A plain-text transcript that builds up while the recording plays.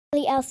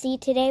LC,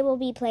 today we'll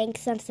be playing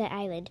Sunset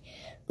Island.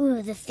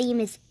 Ooh, the theme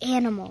is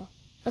animal.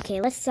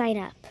 Okay, let's sign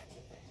up.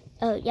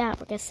 Oh yeah,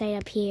 we're gonna sign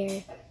up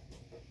here.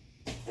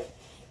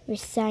 We're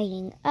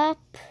signing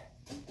up.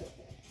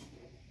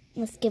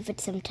 Let's give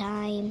it some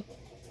time.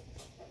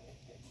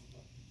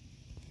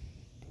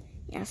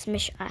 Yeah,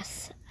 smash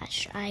us,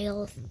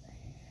 Isles.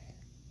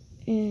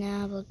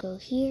 Now we'll go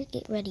here,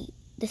 get ready.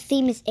 The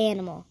theme is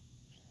animal.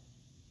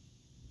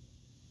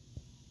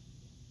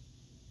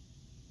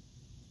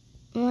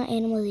 What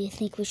animal do you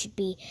think we should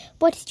be?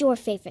 What's your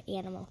favorite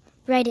animal?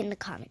 Write it in the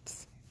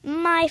comments.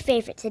 My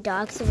favorite's a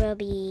dog, so we'll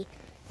be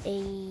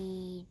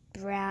a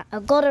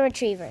golden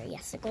retriever.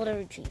 Yes, a golden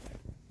retriever.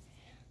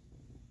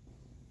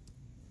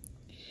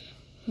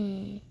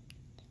 We'll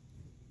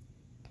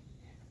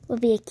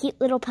be a cute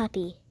little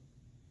puppy.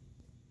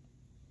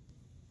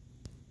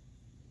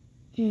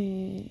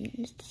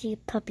 Let's see a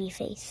puppy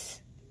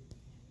face.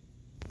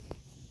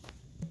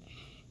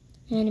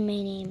 Anime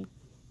name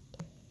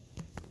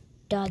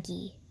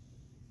Doggy.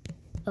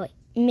 Oh wait,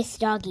 Miss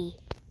Doggy.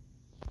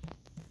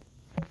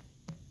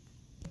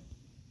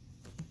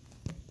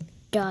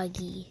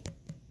 Doggy.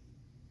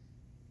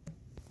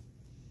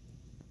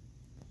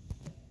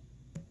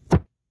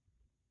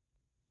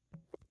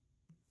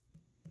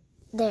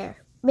 There,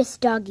 Miss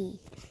Doggy.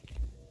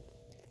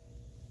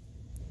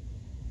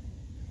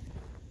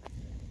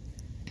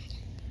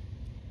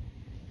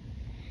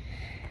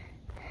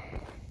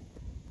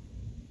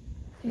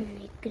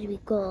 It's gonna be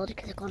gold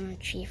because the golden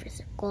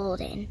retrievers are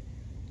golden.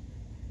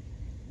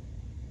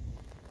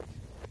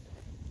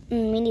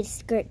 We need a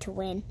skirt to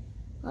win,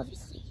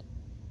 obviously.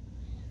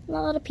 A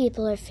lot of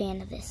people are a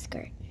fan of this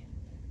skirt.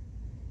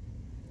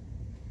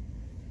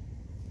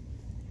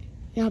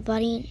 Now,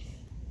 buddy,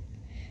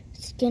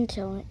 skin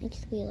tone, it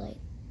needs to be like,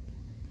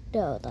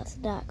 no, that's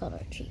not golden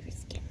retriever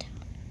skin tone.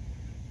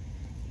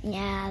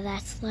 Yeah,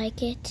 that's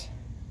like it.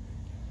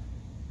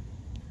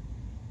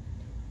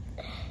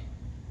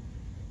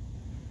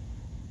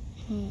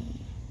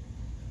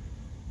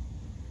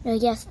 Oh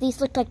yes, these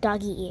look like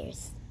doggy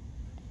ears.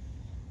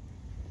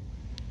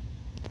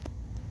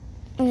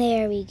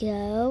 There we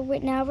go.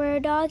 Now we're a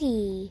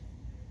doggy.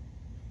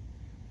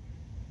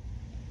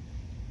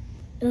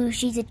 Ooh,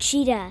 she's a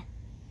cheetah.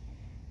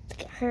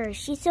 Look at her.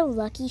 She's so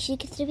lucky. She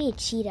gets to be a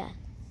cheetah.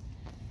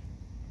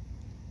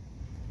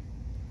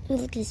 Ooh,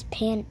 look at this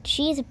panda.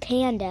 She is a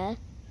panda.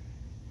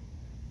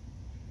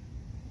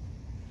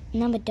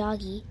 And I'm a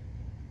doggy.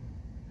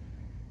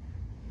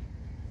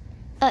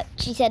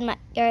 She said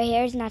your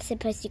hair is not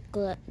supposed to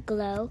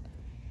glow.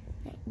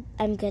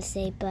 I'm gonna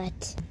say,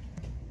 but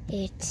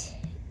it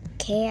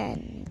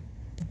can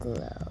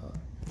glow.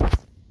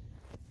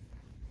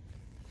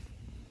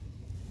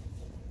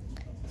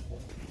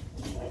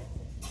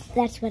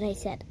 That's what I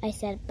said. I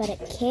said, but it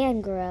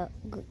can glow,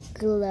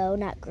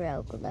 not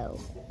grow,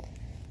 glow.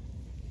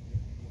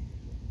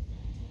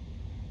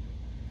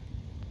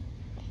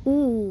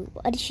 Ooh,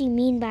 what does she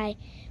mean by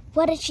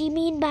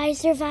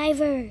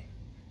survivor?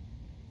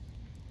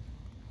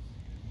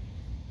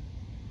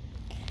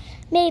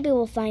 Maybe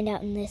we'll find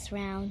out in this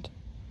round.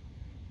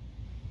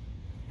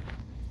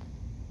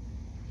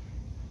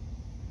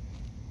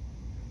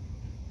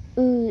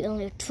 Ooh,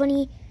 only have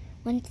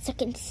 21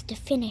 seconds to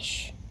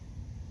finish.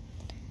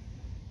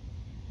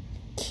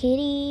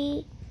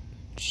 Kitty,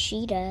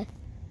 cheetah,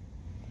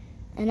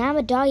 and I'm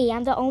a doggy.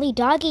 I'm the only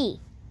doggy.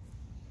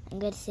 I'm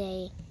gonna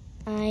say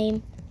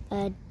I'm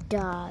a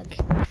dog.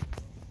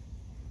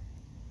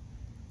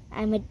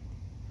 I'm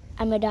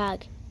a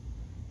dog.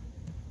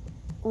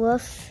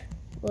 Woof.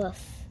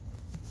 Woof.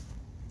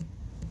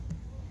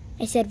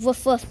 I said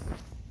woof woof.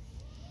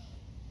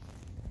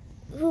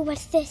 Ooh,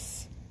 what's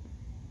this?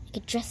 I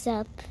could dress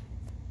up.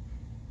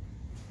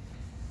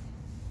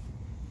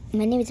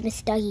 My name is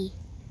Miss Doggy.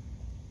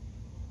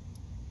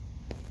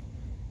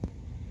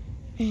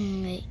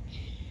 Wait.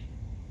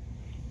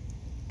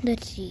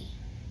 Let's see.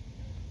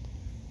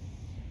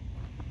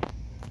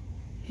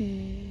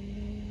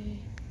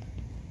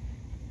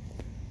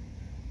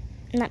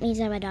 That means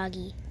I'm a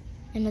doggy.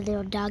 I'm a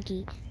little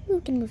doggy. Ooh,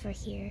 we can move over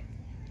here.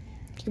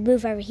 You can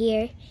move over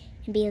here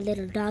and be a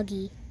little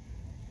doggy.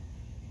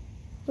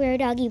 We're a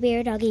doggy,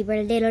 we're a doggy,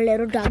 we're a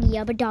little doggy.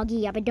 I'm a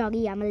doggy, I'm a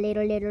doggy, I'm a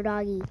little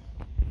doggy.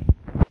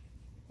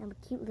 I'm a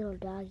cute little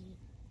doggy.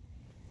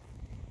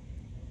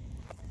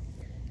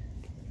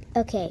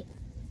 Okay.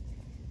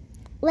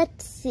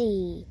 Let's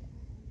see.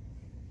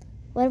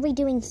 What are we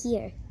doing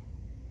here?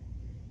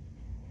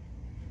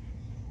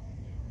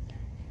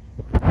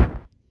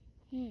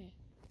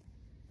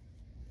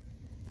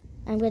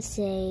 I'm going to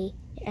say,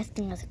 you're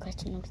asking us a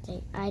question, I'm going to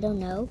say, I don't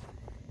know.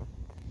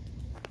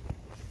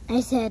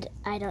 I said,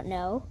 I don't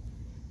know.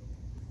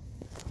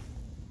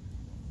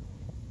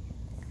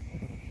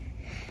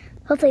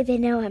 Hopefully they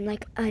know I'm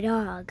like a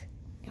dog.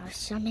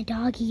 I'm a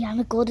doggy, I'm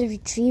a golden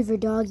retriever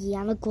doggy,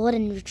 I'm a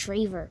golden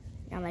retriever.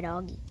 I'm a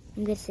doggy.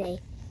 I'm going to say,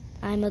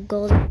 I'm a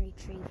golden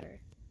retriever.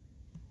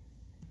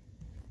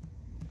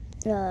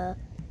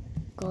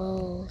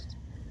 Golden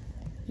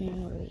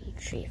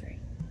retriever.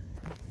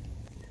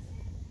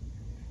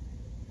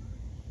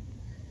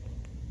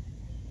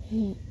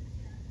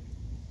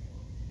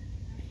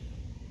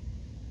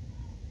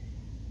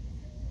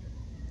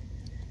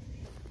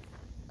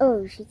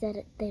 Oh, she said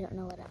it, they don't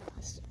know what I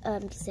lost.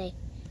 To say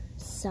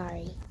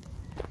sorry.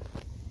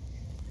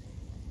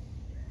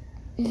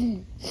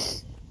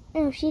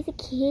 Oh, she's a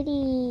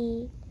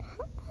kitty.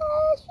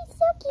 Oh, she's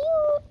so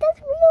cute. That's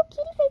real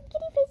kitty face.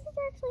 Kitty faces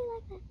are actually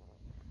like that.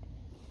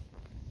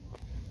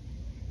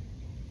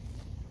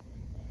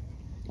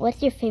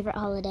 What's your favorite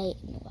holiday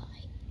and why?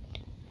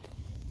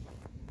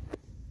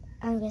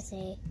 I'm gonna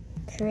say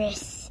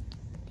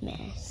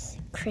Christmas.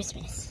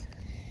 Christmas.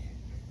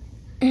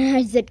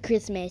 I said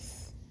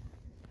Christmas.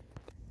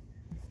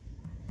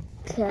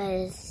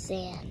 'Cause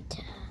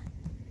Santa.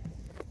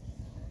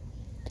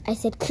 I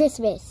said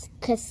Christmas,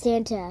 'cause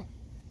Santa.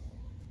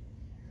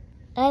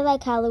 I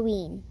like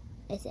Halloween.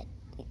 I said.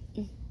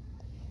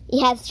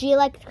 Yes, she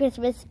likes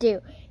Christmas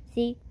too.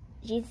 See,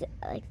 she's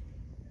like,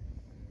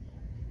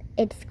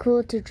 it's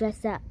cool to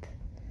dress up.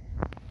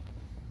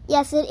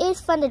 Yes, it is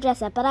fun to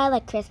dress up, but I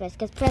like Christmas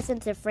because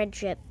presents are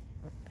friendship.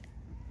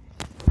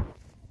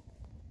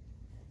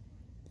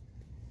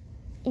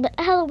 But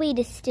Halloween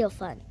is still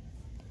fun.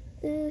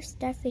 Ooh,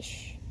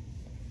 starfish.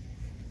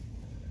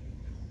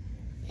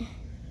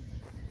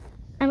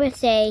 I'm going to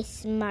say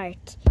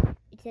smart.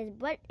 It says,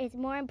 what is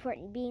more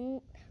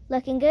important,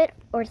 looking good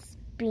or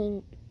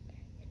being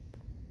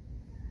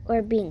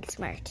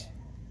smart?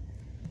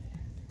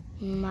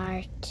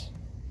 Smart.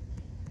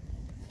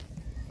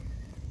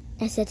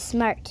 I said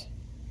smart.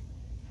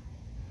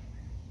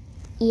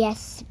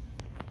 Yes.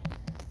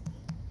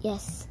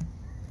 Yes.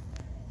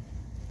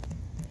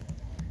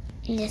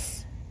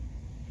 Yes.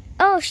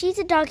 Oh, she's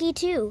a doggy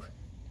too.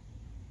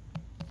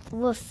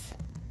 Woof.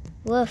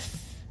 Woof.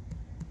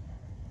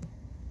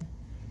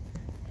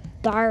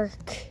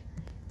 Bark.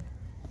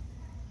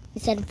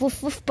 It said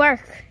woof woof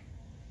bark.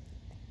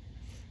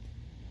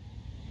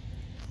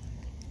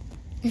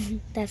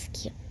 That's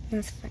cute.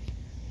 That's funny.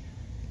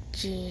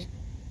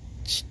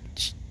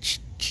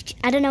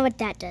 I don't know what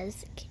that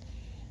does.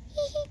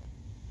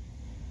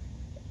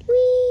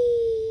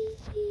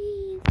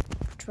 Wee.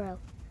 Throw.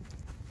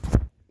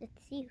 Let's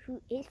see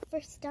who is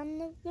first on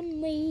the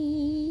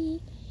runway.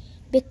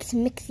 Bix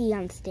Mixie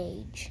on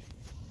stage.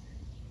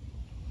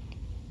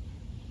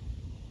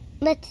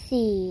 Let's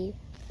see.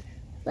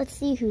 Let's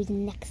see who's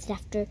next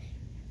after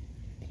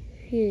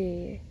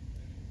her.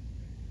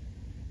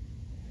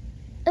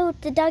 Oh,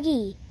 it's the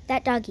doggy.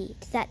 That doggy.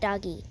 It's that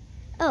doggy.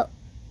 Oh,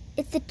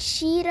 it's the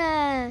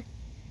cheetah.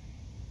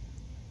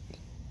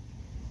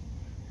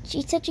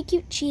 She's such a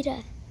cute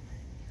cheetah.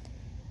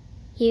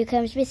 Here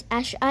comes Miss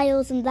Ash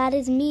Isles, and that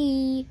is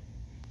me.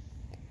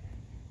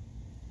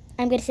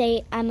 I'm gonna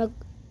say I'm a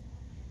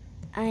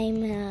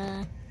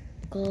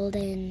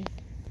golden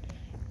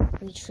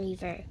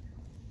retriever.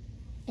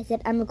 I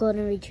said I'm a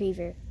golden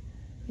retriever.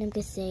 And I'm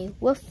gonna say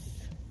woof,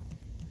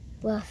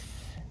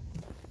 woof,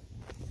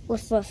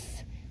 woof,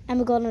 woof. I'm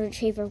a golden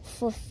retriever.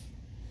 Woof.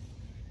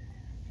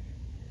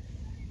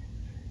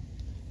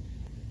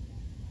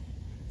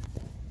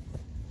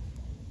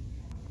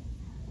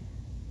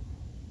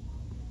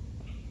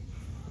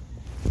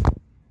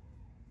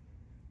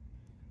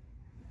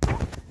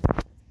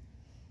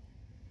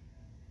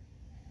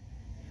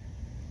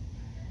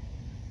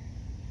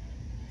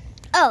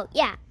 Oh,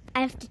 yeah,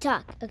 I have to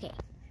talk. Okay.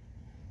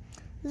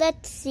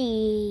 Let's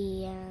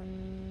see.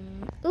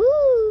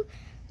 Ooh,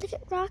 look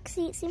at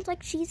Roxy. It seems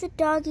like she's a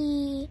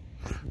doggy.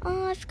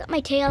 Oh, I forgot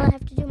my tail. I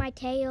have to do my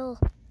tail.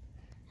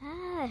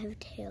 Ah, I have a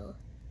tail.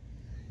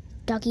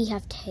 Doggy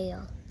have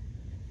tail.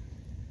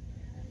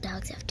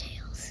 Dogs have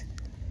tails.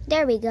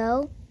 There we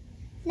go.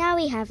 Now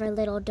we have our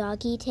little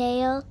doggy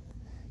tail.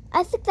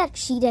 I think that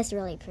cheetah's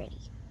really pretty.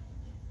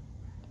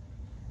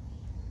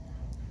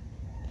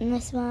 And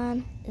this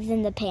one is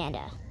in the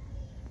panda.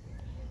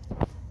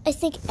 I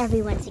think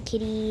everyone's a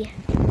kitty.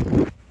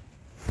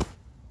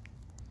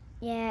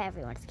 Yeah,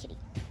 everyone's a kitty.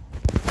 I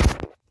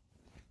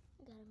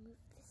gotta move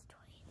this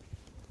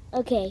toy.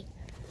 Okay.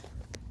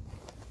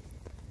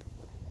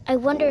 I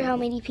wonder how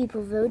many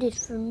people voted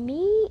for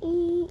me.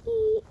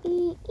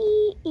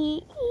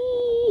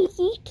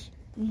 Yeet.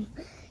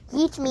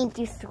 Yeet means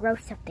you throw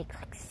something.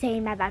 Like say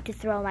I'm about to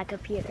throw my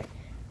computer.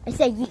 I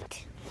say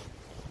yeet.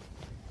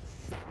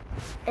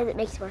 And it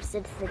makes more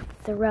sense than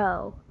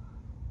throw.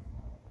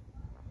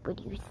 When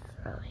you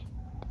throw it.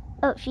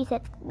 Oh, she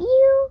said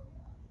meow.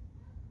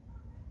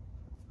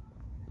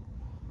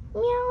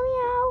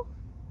 Meow,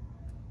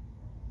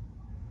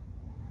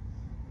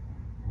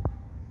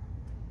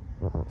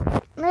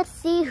 meow. Let's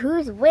see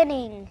who's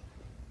winning.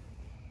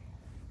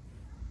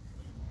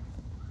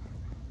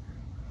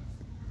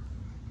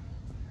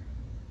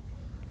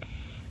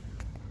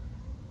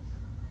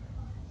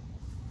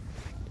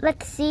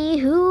 Let's see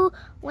who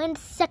wins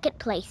second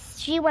place.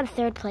 She won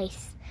third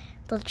place.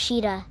 The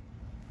cheetah.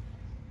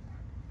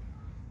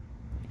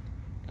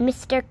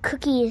 Mr.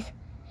 Cookies.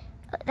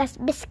 That's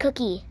Miss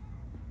Cookie.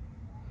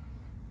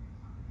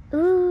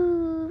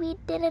 Ooh, we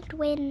didn't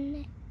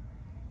win.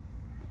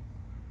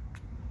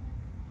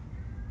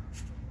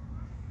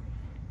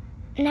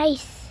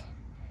 Nice.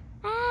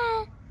 Ah.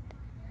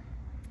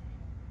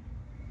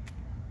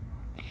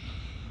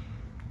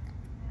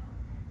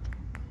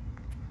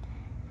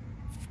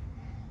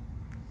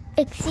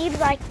 It seems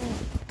like we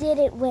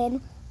didn't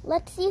win.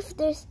 Let's see if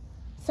there's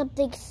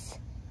something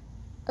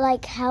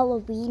like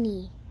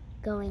Halloween-y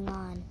going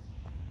on.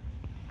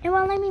 It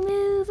won't let me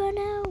move. Oh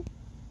no.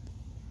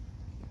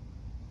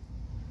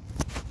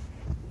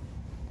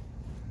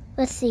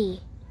 Let's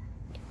see.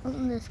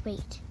 Let's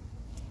wait.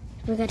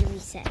 We're gonna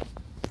reset.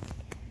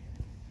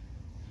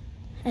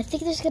 I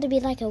think there's gonna be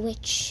like a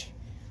witch.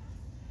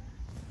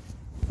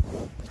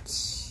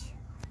 It's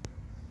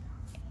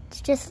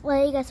just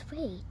letting us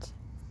wait.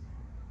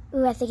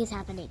 Ooh, I think it's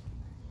happening.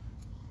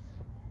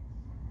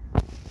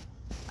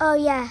 Oh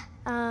yeah.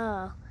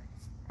 Oh,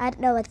 I don't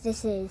know what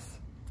this is.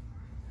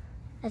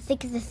 I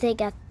think it's the thing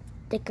that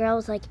the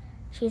girl's like,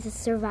 she's a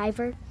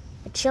survivor.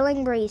 A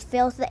chilling breeze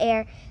fills the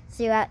air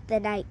throughout the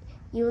night.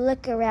 You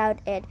look around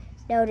and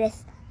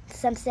notice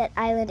Sunset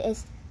Island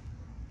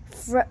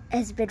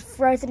has been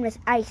frozen with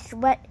ice.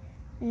 What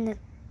in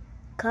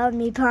Call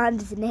Me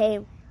Pond's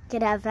name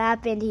could have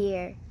happened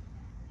here?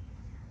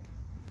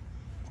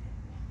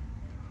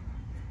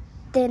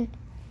 Then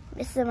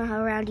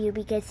somehow around you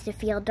begins to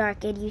feel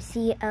dark and you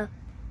see a...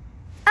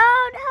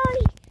 Oh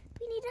no!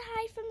 We need to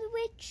hide from the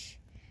witch.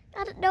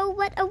 I don't know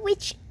what a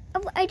witch...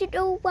 I don't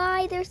know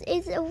why there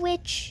is a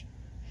witch.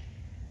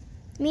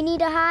 We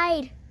need to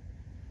hide.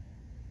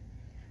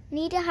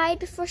 We need to hide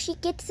before she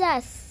gets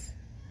us.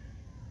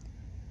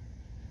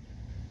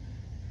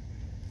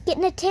 Get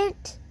in a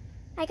tent.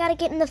 I gotta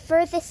get in the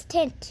furthest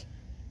tent.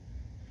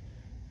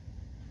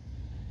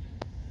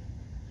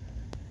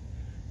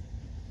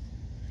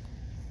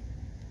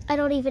 I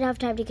don't even have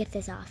time to get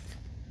this off.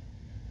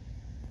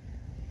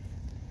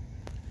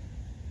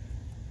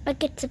 I'll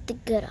get something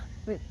good on.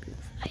 Remove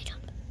item.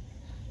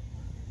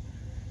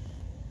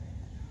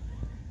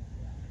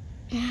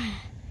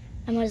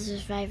 I'm one of the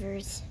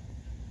survivors.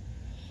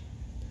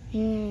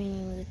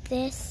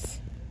 This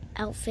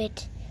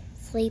outfit,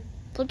 sleep.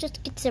 We'll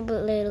just get some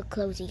little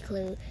cozy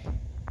clue.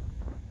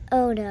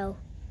 Oh no.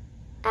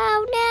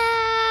 Oh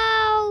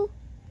no!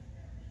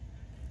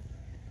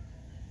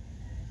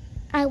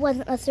 I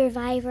wasn't a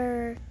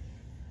survivor.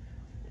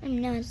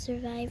 I'm not a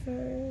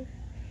survivor.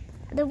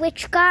 The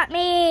witch got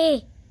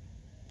me!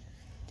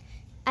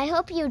 I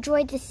hope you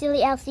enjoyed this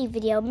silly Elsie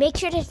video. Make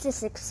sure to hit the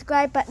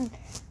subscribe button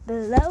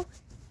below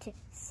to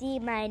see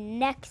my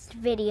next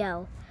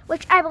video,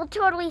 which I will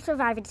totally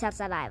survive in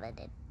Southside Island.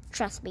 And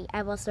trust me,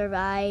 I will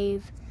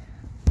survive.